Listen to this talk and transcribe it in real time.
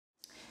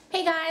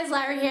Hey guys,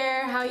 Lara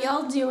here. How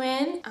y'all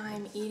doing?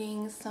 I'm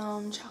eating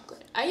some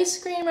chocolate ice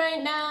cream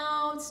right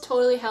now. It's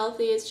totally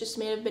healthy. It's just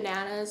made of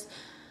bananas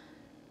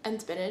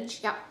and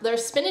spinach. Yeah,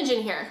 there's spinach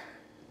in here.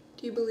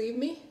 Do you believe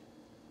me?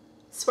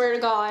 Swear to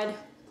God,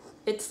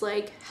 it's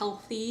like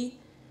healthy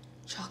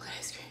chocolate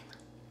ice cream.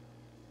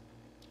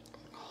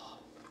 Oh,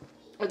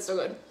 it's so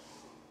good.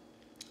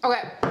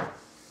 Okay,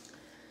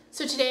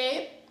 so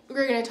today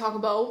we're gonna talk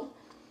about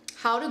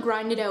how to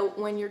grind it out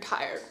when you're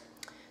tired.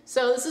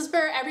 So this is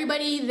for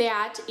everybody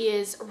that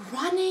is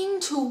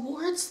running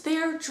towards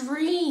their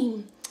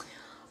dream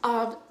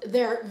of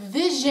their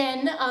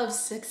vision of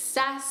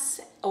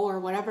success or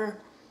whatever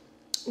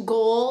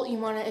goal you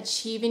want to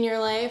achieve in your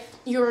life.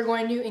 You are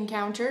going to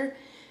encounter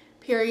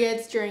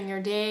periods during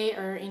your day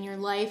or in your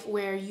life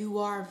where you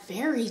are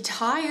very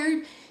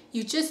tired.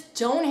 You just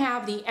don't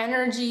have the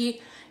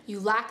energy, you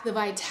lack the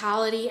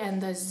vitality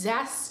and the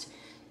zest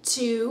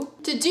to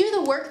do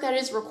the work that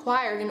is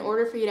required in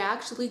order for you to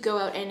actually go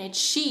out and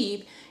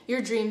achieve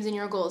your dreams and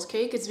your goals,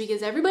 okay?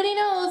 Because everybody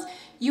knows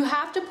you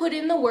have to put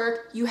in the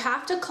work, you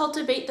have to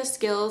cultivate the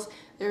skills.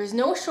 There's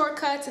no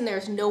shortcuts and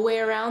there's no way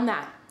around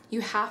that.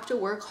 You have to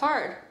work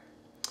hard.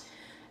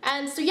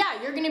 And so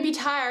yeah, you're gonna be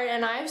tired,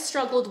 and I've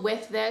struggled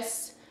with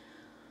this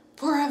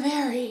for a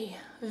very,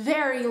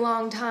 very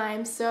long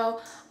time. So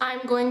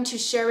I'm going to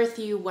share with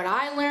you what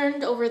I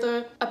learned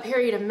over a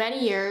period of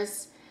many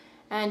years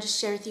and just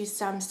share with you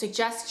some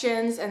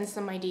suggestions and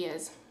some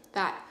ideas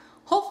that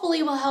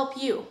hopefully will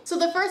help you. So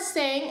the first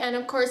thing, and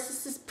of course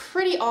this is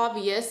pretty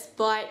obvious,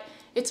 but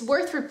it's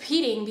worth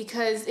repeating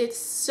because it's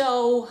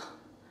so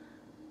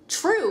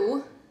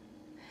true,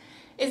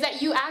 is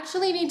that you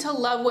actually need to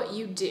love what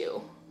you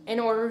do in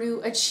order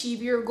to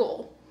achieve your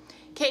goal.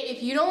 Okay,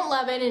 if you don't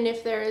love it and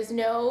if there is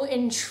no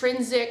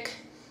intrinsic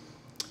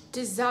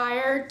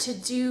desire to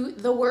do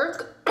the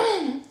work,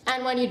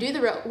 and when you do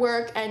the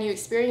work and you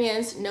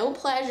experience no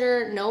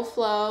pleasure, no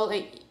flow,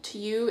 like to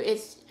you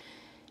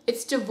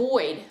it's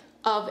devoid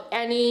of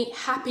any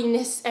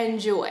happiness and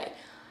joy,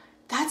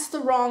 that's the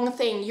wrong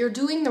thing. You're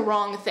doing the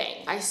wrong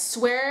thing. I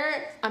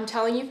swear, I'm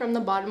telling you from the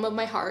bottom of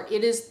my heart,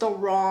 it is the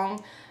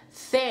wrong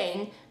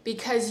thing,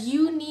 because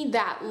you need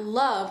that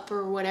love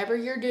for whatever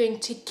you're doing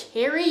to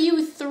carry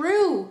you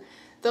through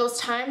those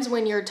times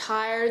when you're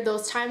tired,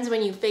 those times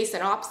when you face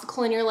an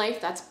obstacle in your life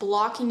that's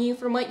blocking you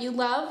from what you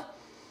love.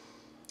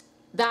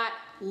 That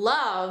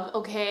love,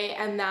 okay,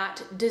 and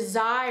that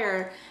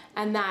desire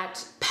and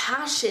that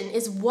passion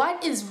is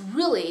what is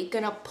really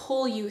gonna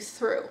pull you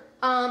through.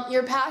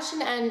 Your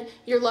passion and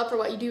your love for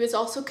what you do is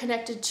also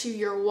connected to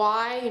your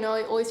why. You know,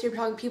 I always hear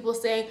people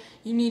saying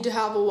you need to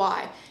have a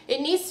why.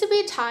 It needs to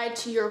be tied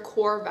to your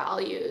core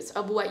values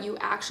of what you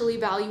actually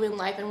value in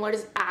life and what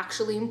is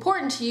actually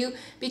important to you,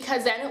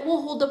 because then it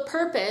will hold a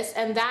purpose,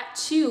 and that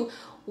too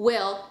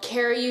will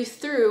carry you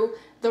through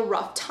the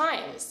rough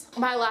times.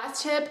 My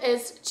last tip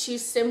is to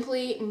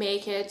simply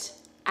make it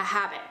a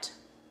habit.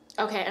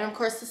 Okay, and of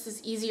course this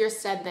is easier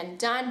said than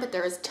done, but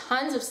there is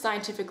tons of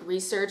scientific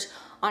research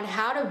on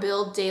how to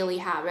build daily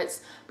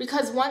habits,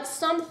 because once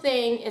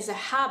something is a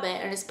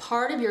habit and is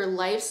part of your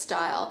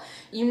lifestyle,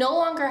 you no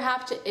longer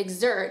have to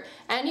exert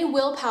any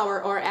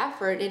willpower or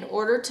effort in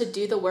order to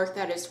do the work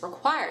that is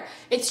required.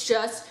 It's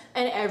just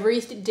an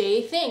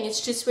everyday thing.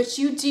 It's just what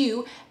you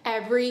do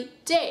every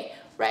day.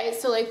 Right?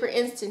 So like for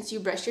instance, you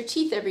brush your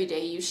teeth every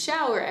day, you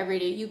shower every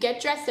day, you get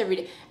dressed every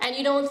day, and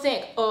you don't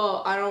think,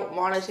 oh, I don't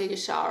want to take a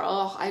shower,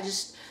 oh, I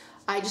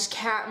just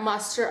can't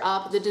muster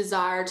up the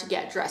desire to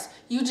get dressed.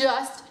 You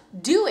just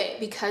do it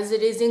because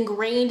it is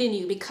ingrained in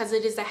you, because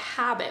it is a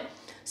habit.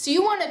 So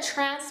you want to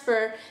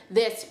transfer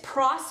this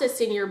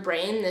process in your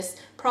brain, this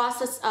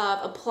process of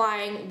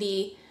applying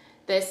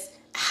this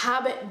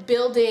habit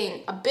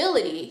building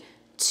ability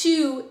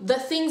to the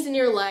things in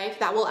your life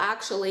that will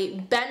actually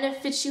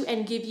benefit you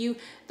and give you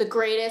the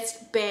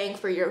greatest bang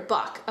for your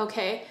buck,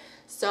 okay?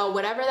 So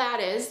whatever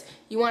that is,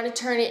 you want to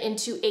turn it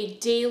into a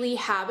daily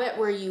habit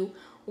where you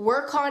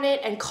work on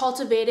it and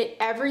cultivate it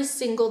every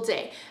single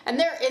day. And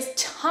there is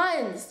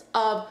tons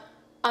of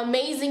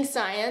amazing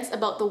science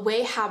about the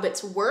way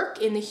habits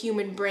work in the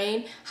human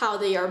brain, how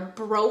they are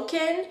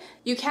broken.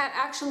 You can't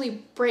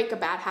actually break a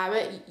bad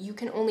habit. You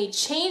can only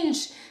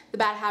change the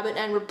bad habit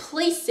and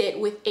replace it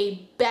with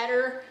a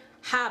better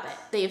habit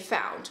they've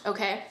found,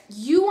 okay?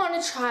 You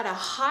want to try to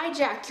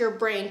hijack your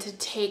brain to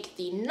take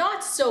the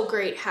not so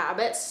great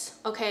habits,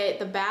 okay,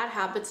 the bad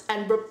habits,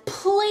 and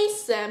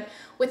replace them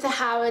with the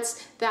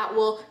habits that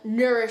will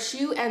nourish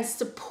you and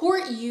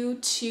support you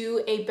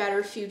to a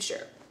better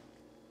future.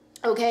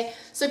 Okay,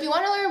 so if you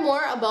want to learn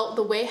more about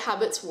the way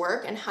habits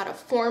work and how to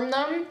form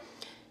them,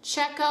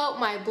 check out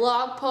my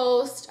blog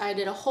post. I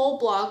did a whole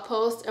blog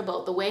post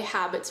about the way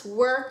habits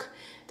work.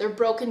 They're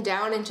broken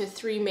down into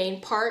 3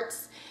 main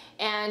parts.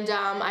 And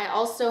I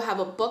also have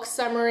a book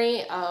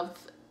summary of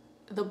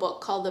the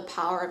book called The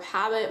Power of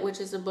Habit, which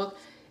is a book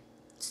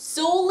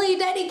solely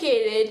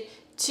dedicated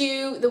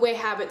to the way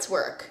habits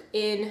work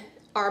in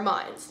our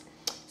minds.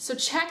 So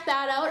check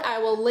that out. I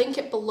will link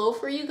it below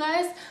for you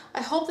guys.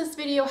 I hope this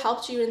video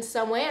helped you in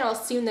some way, and I'll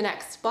see you in the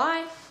next.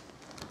 Bye.